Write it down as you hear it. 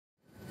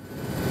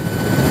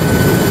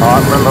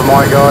Alright, remember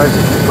my guys,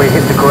 we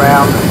hit the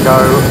ground, go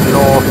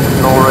north,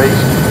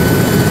 northeast,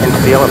 into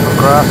the elephant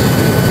grass.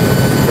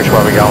 Which way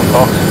are we going,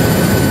 Fox?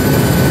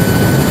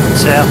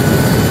 South.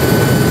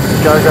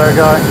 Go, go,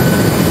 go.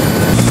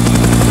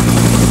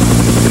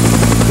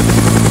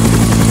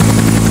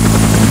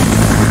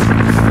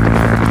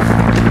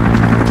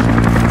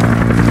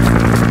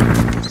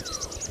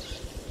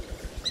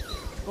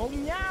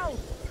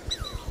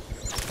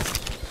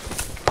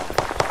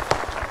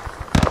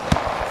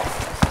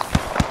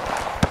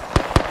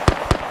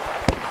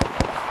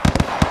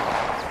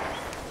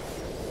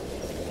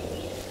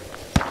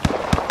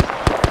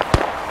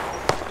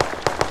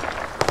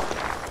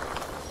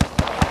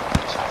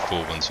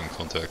 In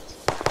contact.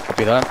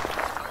 Copy that.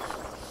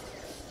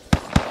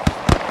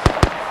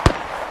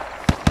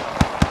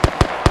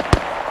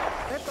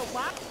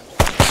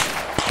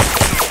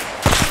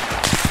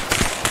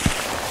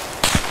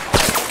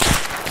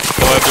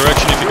 Fire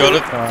direction if you got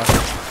it.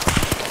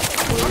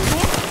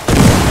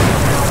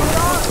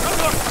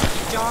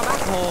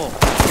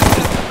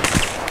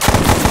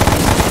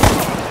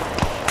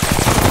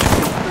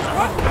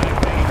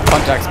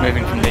 Contacts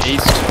moving from the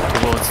east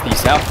towards the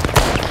south.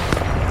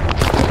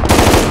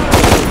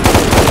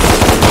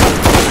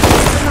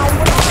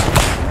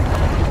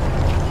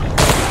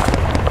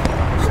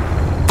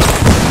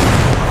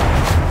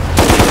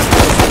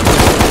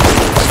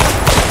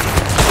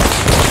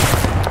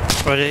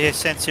 Right, yeah,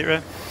 sense it,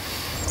 right?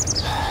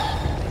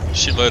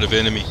 Shitload of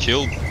enemy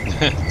killed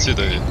to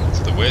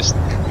the west.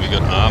 We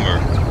got armor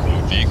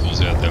or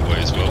vehicles out that way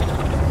as well.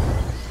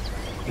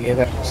 Yeah,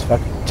 that was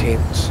fucking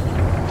tense.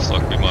 Looks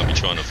like we might be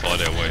trying to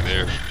fight our way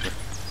there.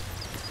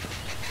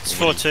 It's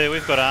 4-2,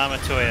 we've got armour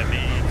to our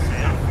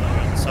south,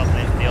 south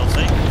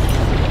SDLC.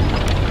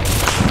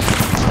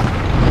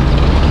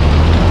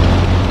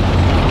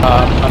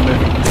 I'm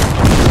moving.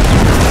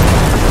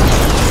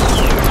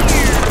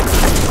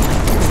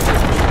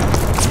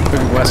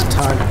 Moving west.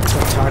 Targets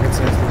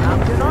out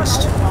to the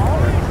west.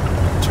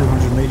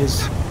 200 metres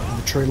of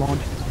the tree line.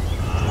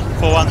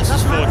 4-1, this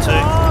is 4-2.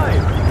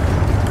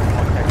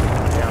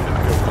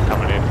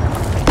 Coming in. 4-2,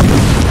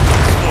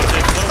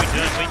 what are we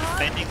doing? Are we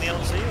defending the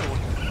LZ or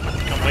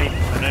can we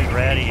maneuver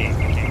out of here?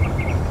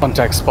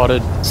 Contact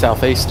spotted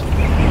southeast.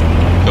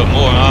 Got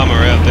more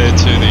armor out there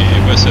to the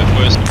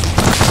west-southwest.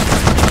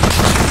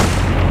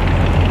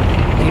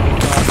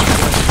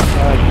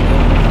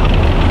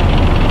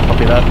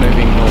 Copy that,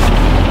 moving north.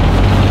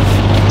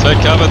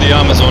 Take cover, the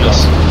armor's on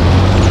us.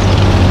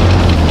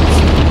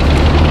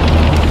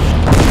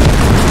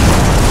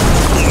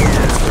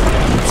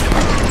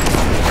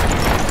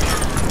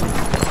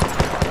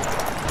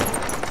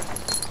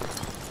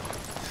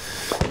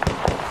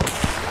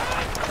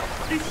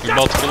 With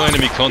multiple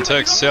enemy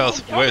contacts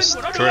southwest,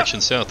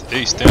 correction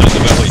southeast, down in the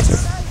valley.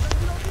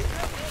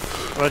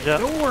 Roger.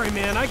 Don't worry,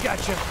 man, I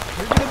got you.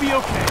 You're gonna be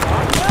okay.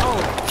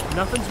 Oh,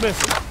 nothing's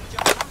missing.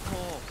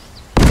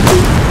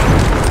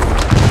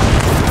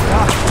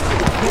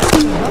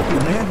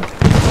 Nothing, man.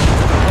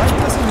 Why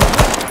doesn't it work?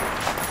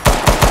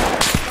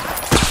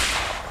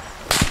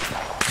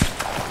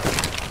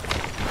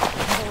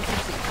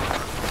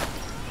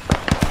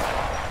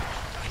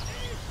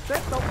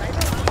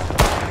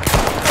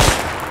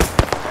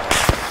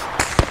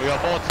 We got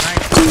both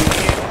tanks.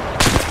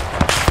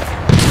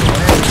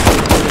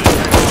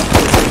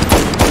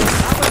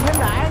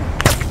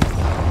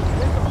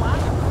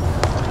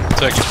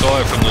 Taking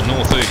fire from the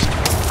northeast.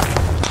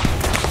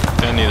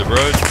 Down near the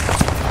road.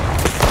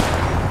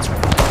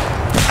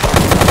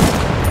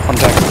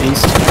 Contact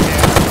east.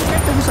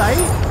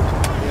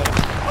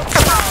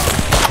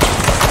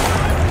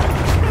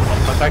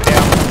 Back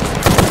down.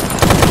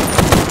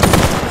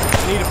 I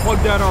need to plug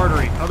that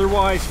artery,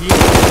 otherwise he...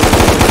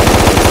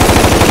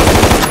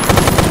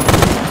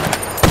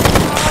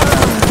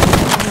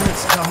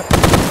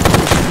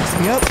 Fix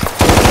me up.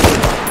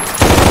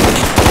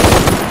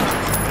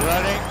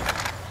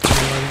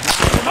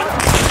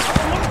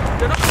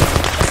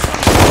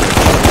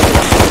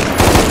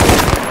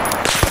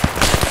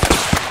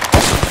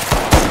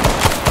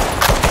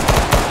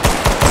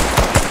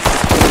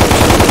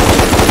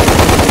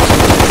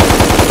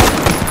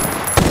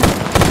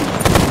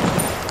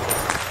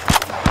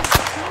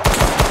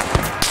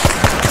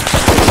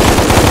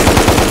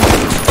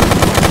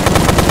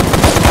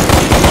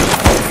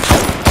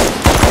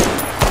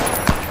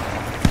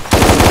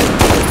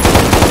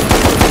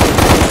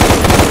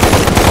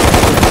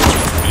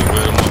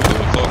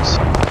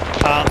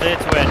 They're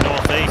to our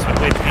northeast, but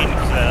we're pinned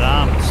to that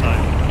arm,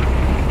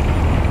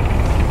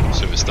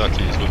 So we're stuck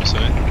here is what you're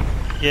saying?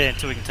 yeah,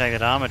 until we can take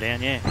that armour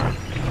down, yeah.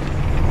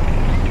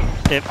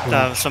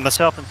 Yep, so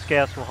myself and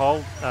scouts will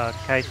hold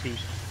Casey,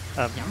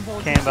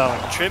 Cambo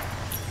and Trip.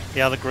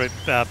 The other group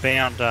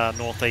bound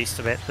northeast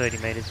about 30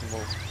 metres and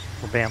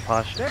we'll bound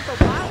past you. It's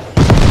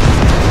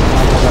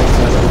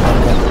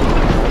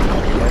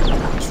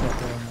right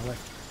there on the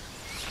left.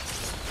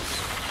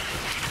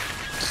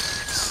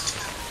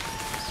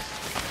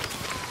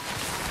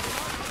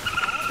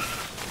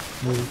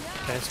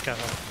 Okay, let's go.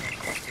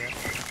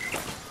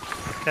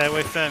 Okay,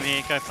 we're firm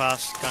here, go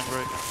past, gun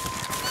group.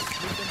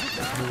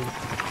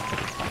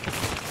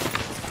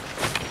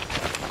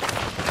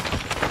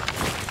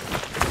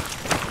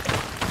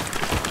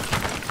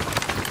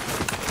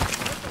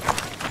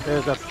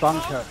 There's a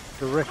bunker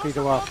directly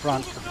to our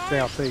front to the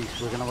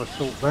southeast. We're going to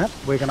assault that.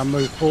 We're going to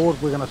move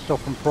forward. We're going to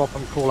stop and prop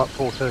and call up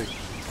 4-2.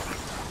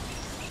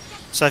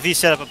 So if you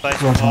set up a base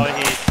fire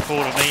here,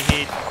 call to me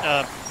here,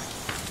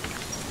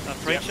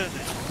 Preacher,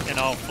 and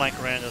I'll flank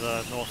around to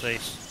the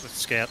northeast with the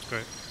scouts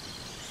group.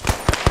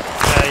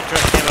 Okay,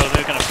 direct camera,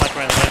 they're going to flank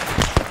around the left.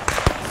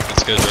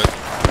 Let's go, Drake.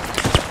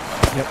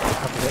 Yep,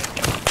 copy that.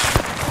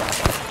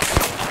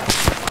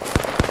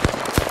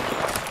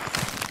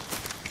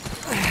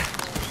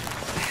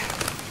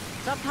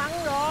 Sắp thắng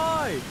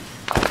rồi.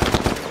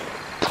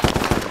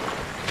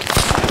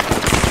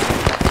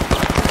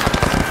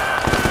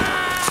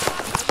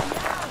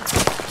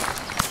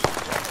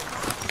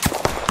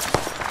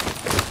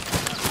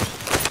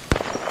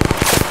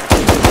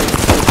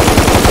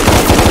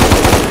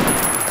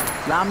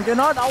 Làm cho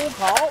nó đau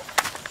khổ.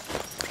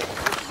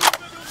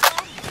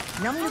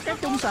 Nhắm với các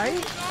trung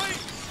sĩ.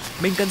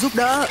 Mình cần giúp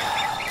đỡ.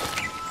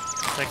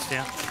 Thanks,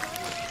 down.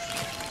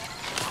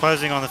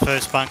 Closing on the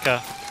first bunker.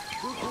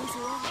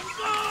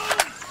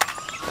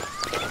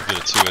 Got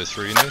a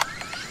 203 in there.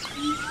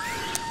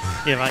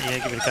 Yeah, mate, yeah,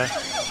 give it a go.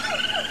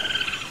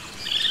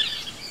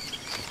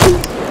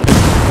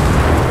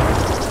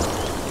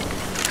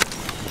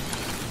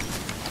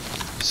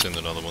 Send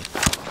another one.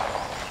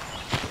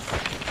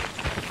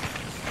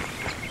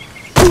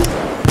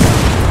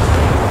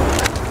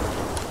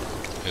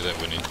 Hear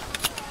that winning.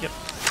 Yep.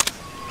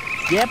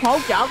 Dẹp hỗ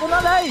trợ của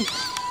nó đi. Right,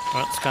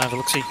 let's go have a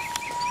look-see.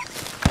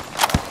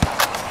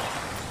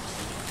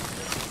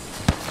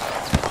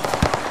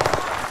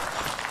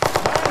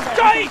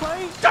 Chạy!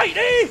 Chạy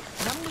đi!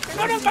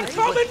 Nó đang bắn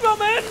pháo binh vào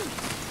mình!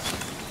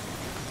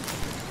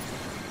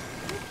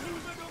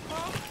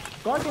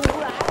 Có chú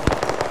đã.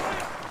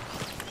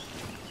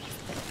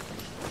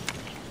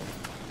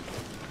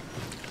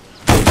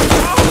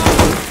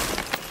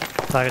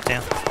 Target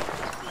down.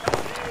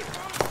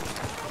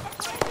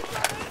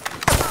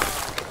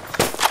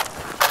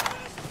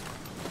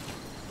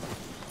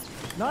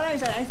 Nó đang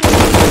xài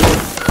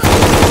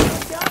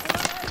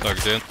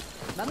Target down.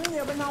 đánh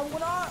vào bên hông của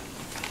nó.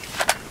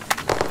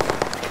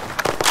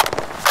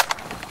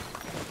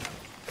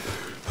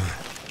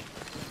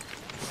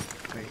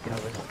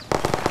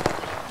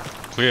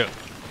 Clear.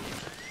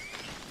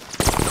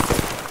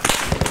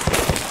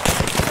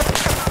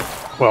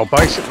 Well,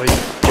 basically,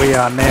 we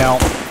are now,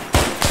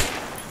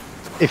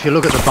 if you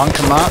look at the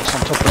bunker marks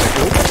on top of the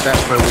hill,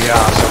 that's where we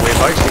are. So we're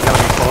basically going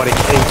to be fighting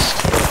east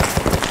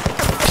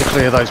to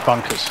clear those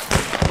bunkers.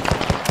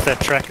 If that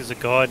track is a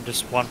guide and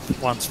just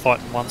one's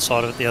fighting one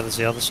side of it, the other's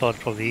the other side,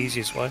 probably the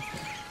easiest way.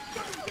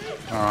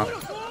 Alright.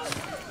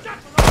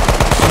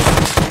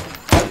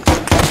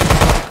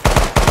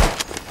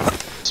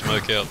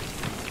 Smoke out.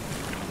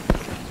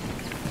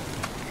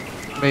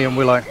 Me and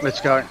Willow,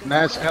 let's go.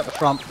 Naz, out the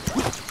front.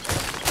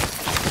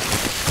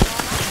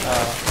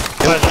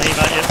 Close on here,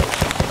 mate, yep.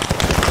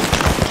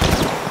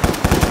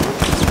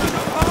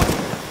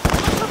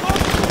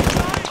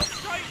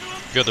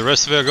 Got the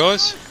rest of our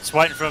guys? Just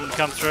waiting for them to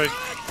come through.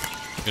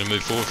 Gonna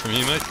move forward from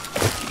here, mate.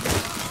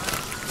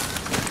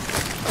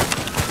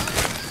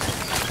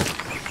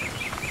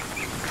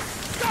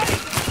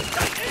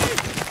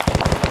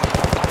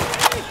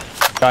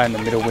 Guy in the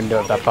middle window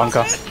of that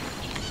bunker.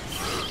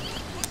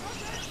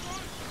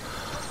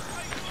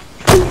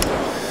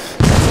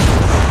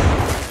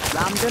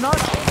 Làm cho nó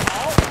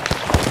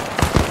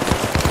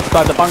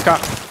Inside the bunker.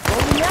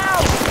 cùng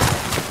nhau.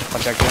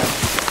 Contact down.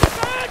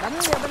 Đánh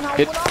vào bên hông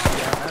Hit. của nó.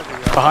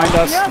 Behind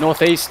us,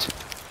 northeast.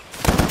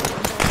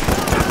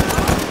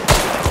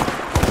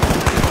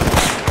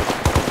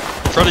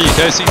 In front of you,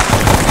 Casey.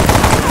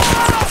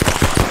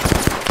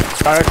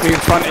 Directly in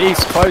front,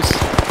 east, close.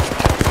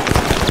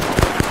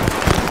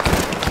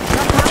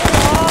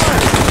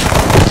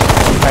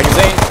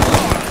 Magazine.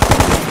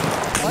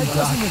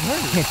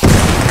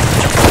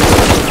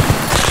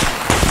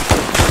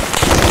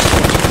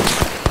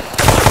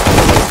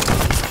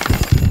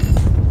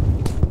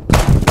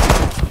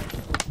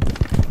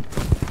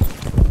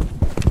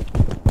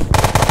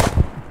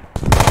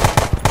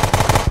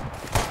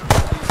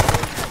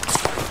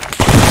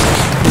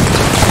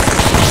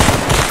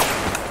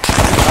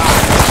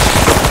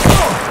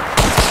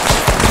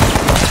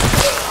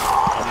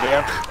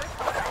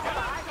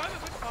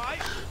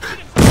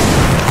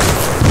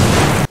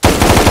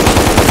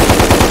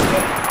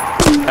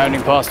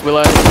 Pounding past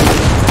Willow.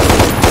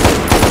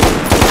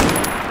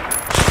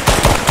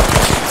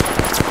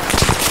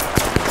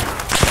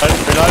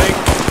 Reloading.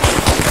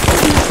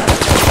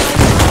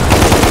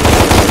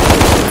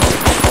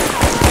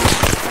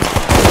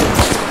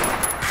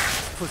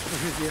 Push to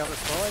the other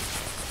side,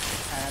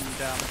 and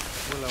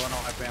Willow and I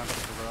are bound up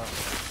to the grass.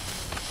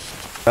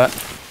 Right.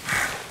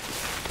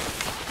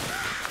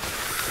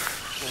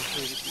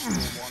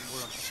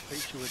 We're on the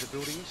feature where the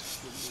building is.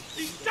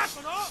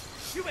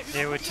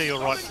 Yeah, we're to your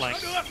right flank,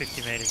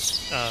 50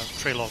 metres,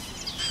 tree log.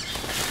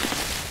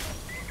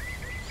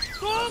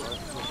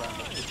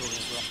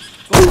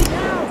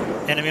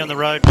 Enemy on the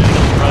road, moving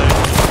on the road.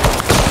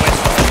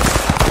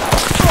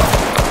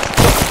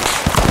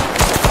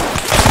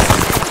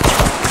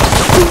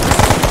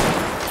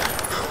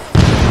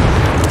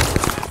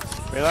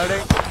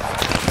 Reloading.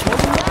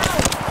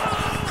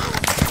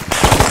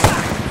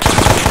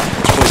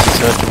 Voices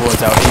heard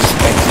towards our east,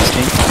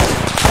 existing.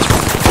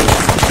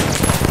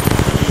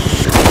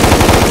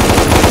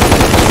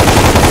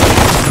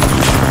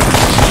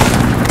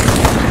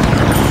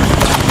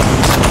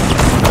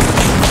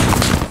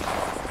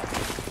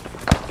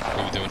 What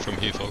are we doing from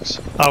here, folks?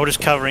 Oh, we're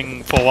just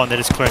covering 4-1, they're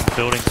just clearing the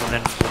buildings and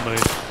then we'll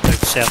move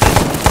southeast.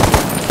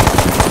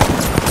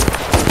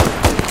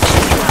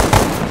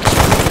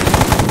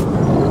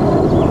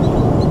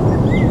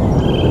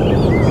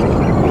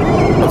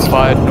 It's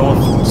fired north.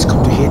 Just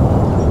got to hit.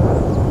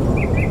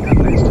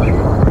 Let's take it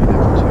right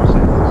now for 2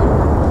 seconds.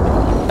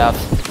 South.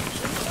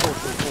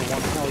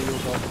 4-1, how are your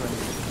guys doing?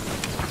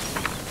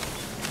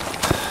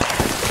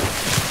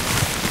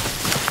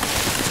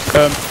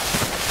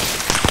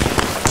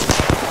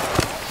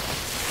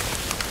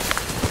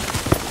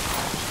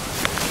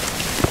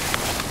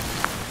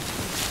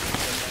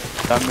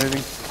 Start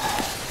moving.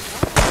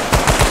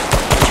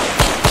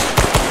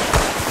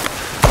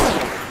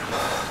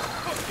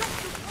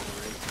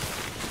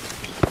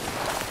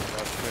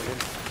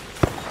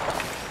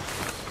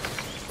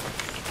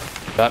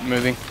 Start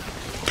moving.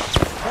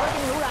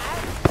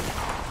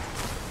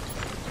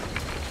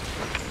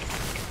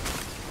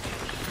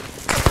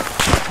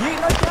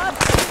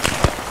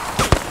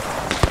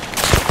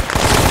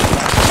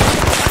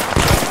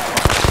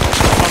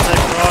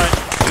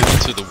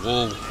 Heading to the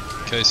wall,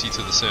 Casey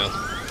to the south.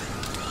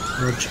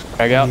 Roger.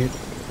 Drag out. Hit.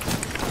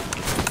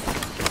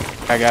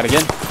 Drag out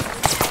again.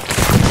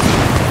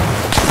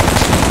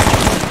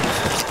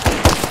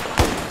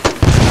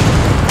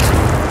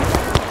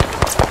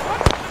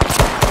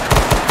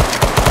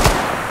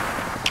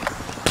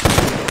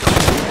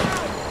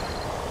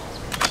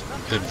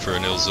 Heading for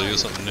an LZ or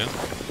something now.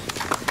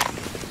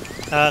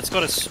 It's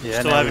got us Yeah,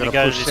 still now having we've to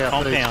gotta go to push this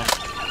southeast. compound.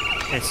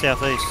 Yeah,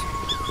 southeast.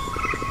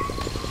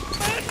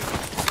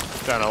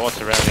 Don't know what's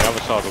around the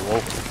other side of the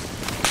wall.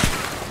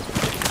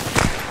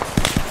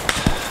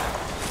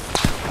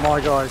 My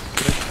guys,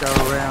 let's go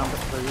around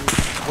the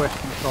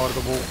western side of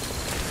the wall.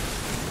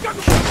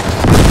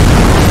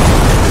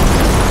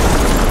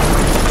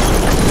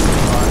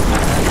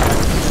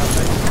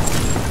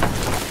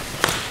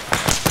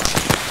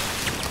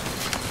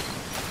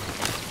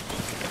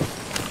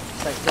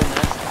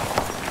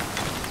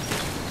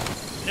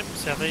 Yep,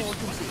 southeast.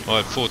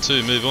 Alright,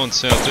 4-2, move on,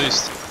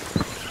 southeast.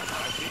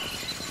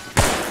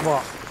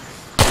 What?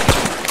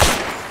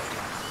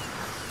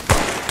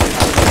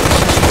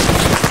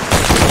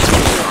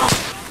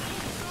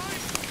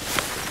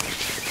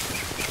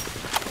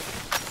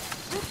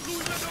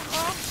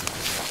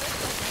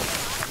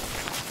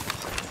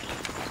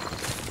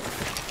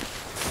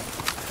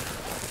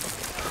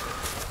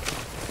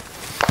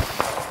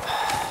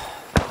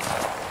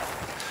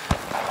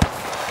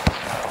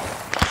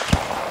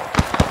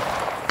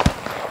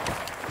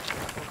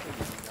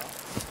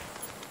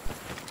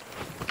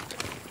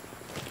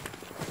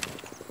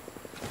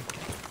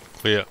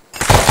 Clear.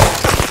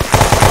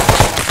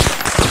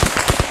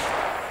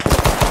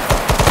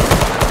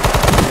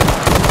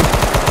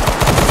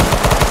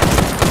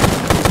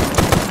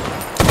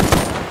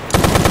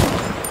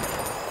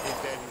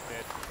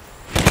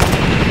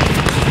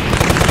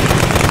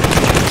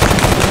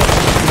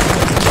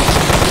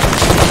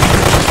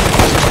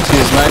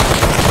 Cheers, mate.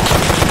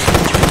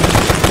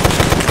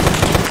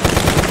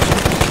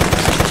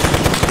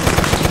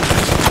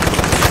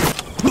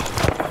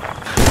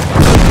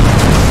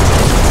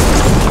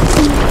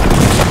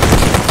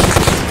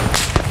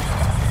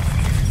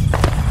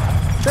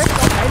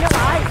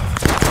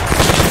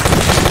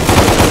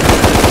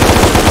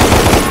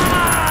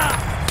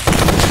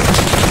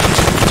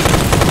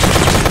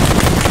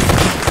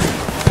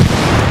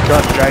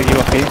 Got to drag you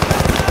up here.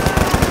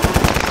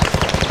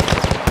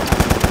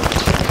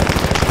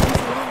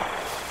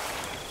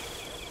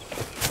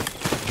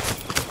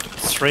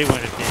 3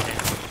 wounded there now.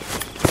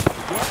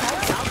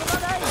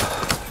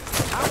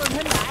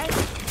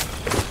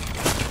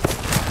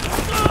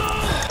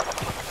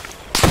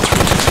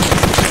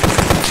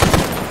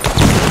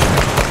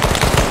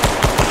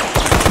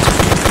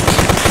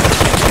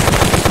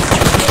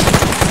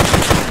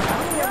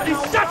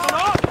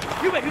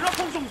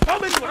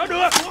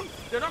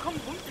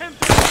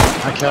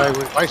 Okay,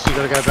 we've basically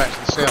got to go back to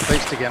the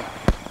southeast again.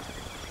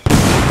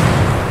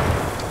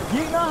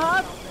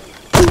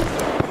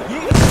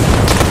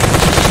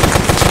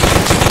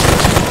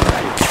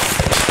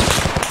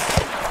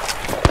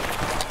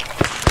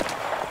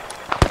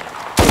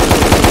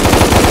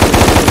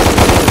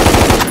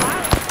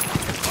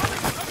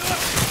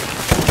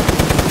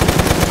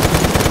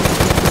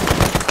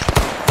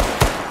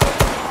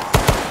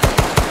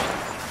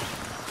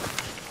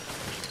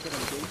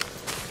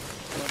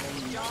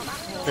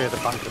 Clear the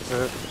bunker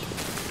first.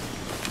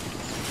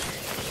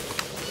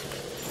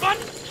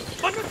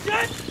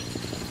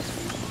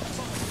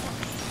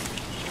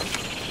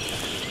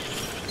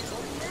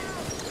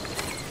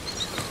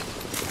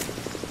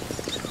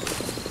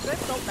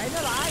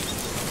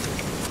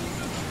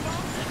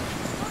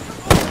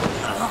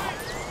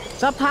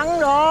 Sắp thắng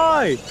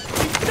rồi.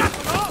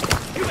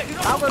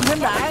 Tao cần thêm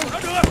đạn.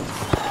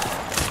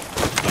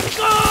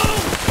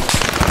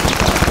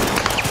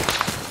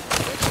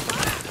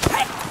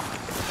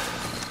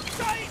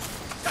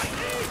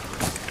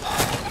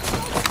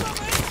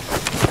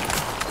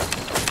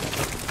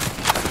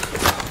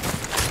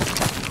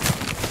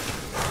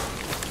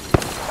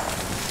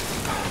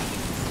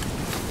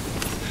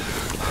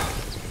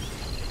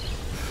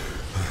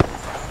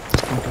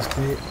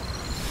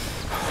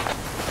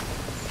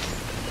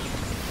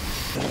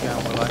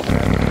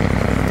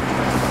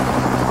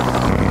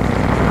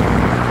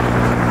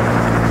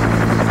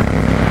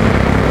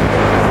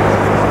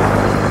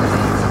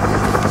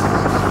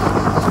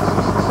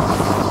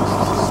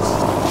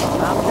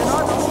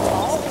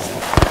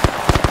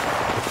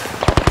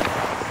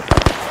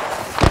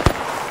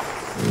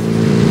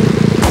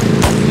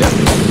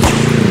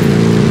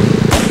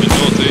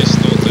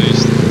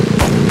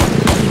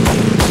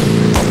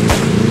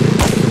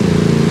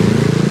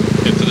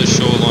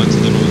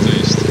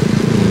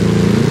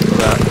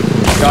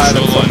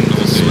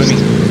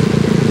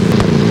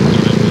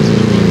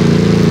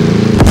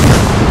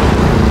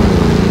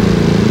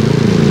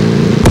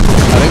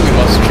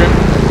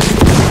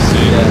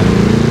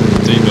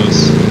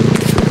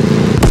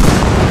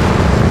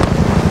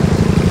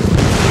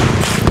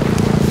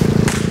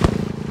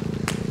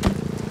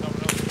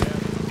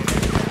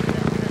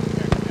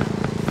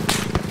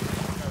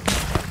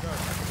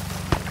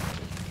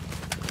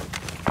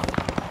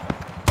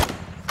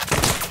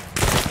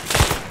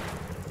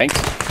 Thanks.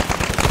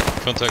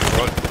 Contact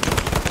right.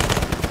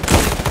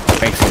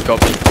 Thanks,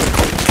 copy.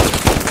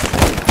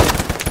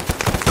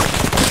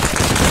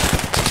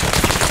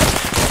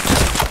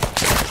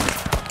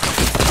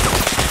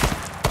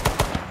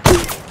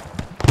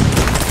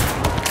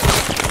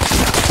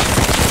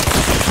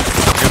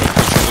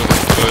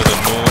 Further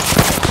north,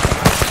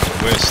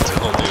 west,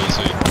 hold the LZ.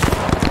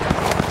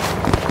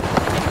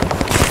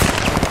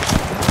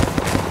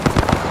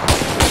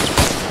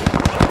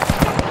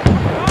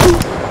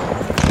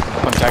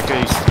 Contact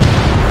east.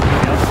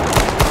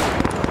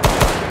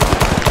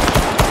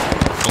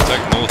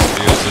 Contact north of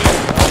the LZ.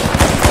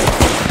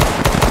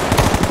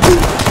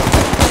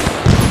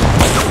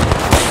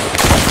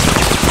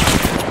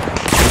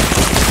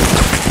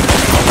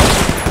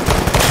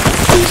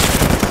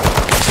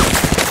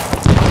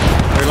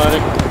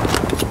 Reloading.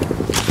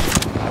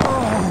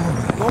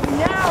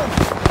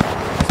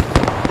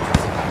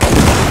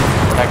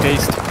 Contact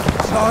east.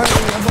 Sorry,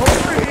 I'm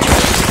over here.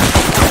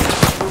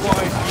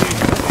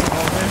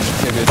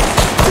 Yeah, good.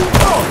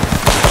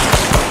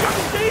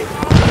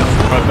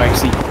 Right,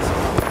 Banksy.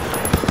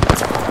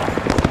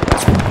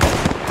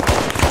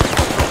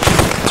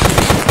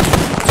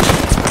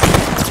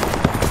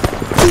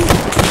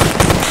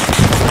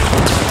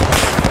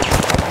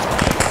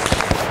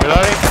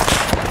 Reloading.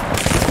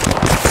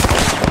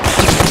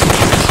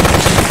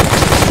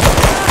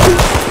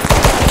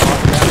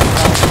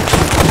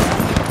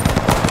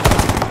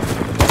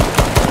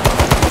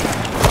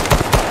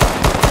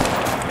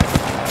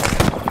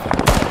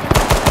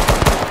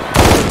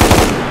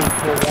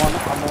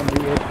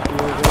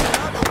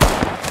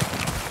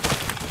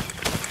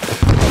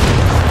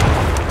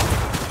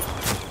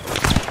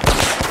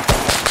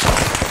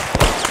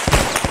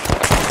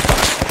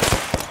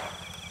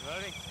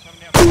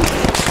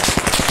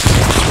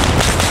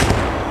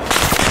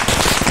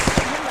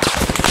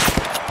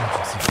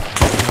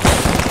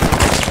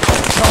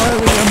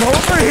 Charlie, I'm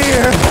over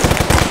here.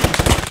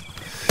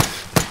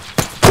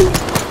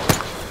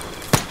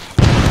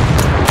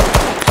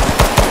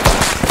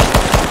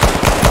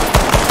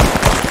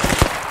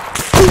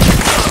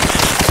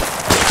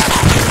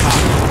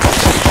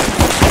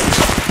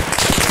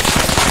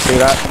 See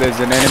that? There's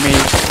an enemy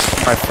in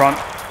my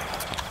front.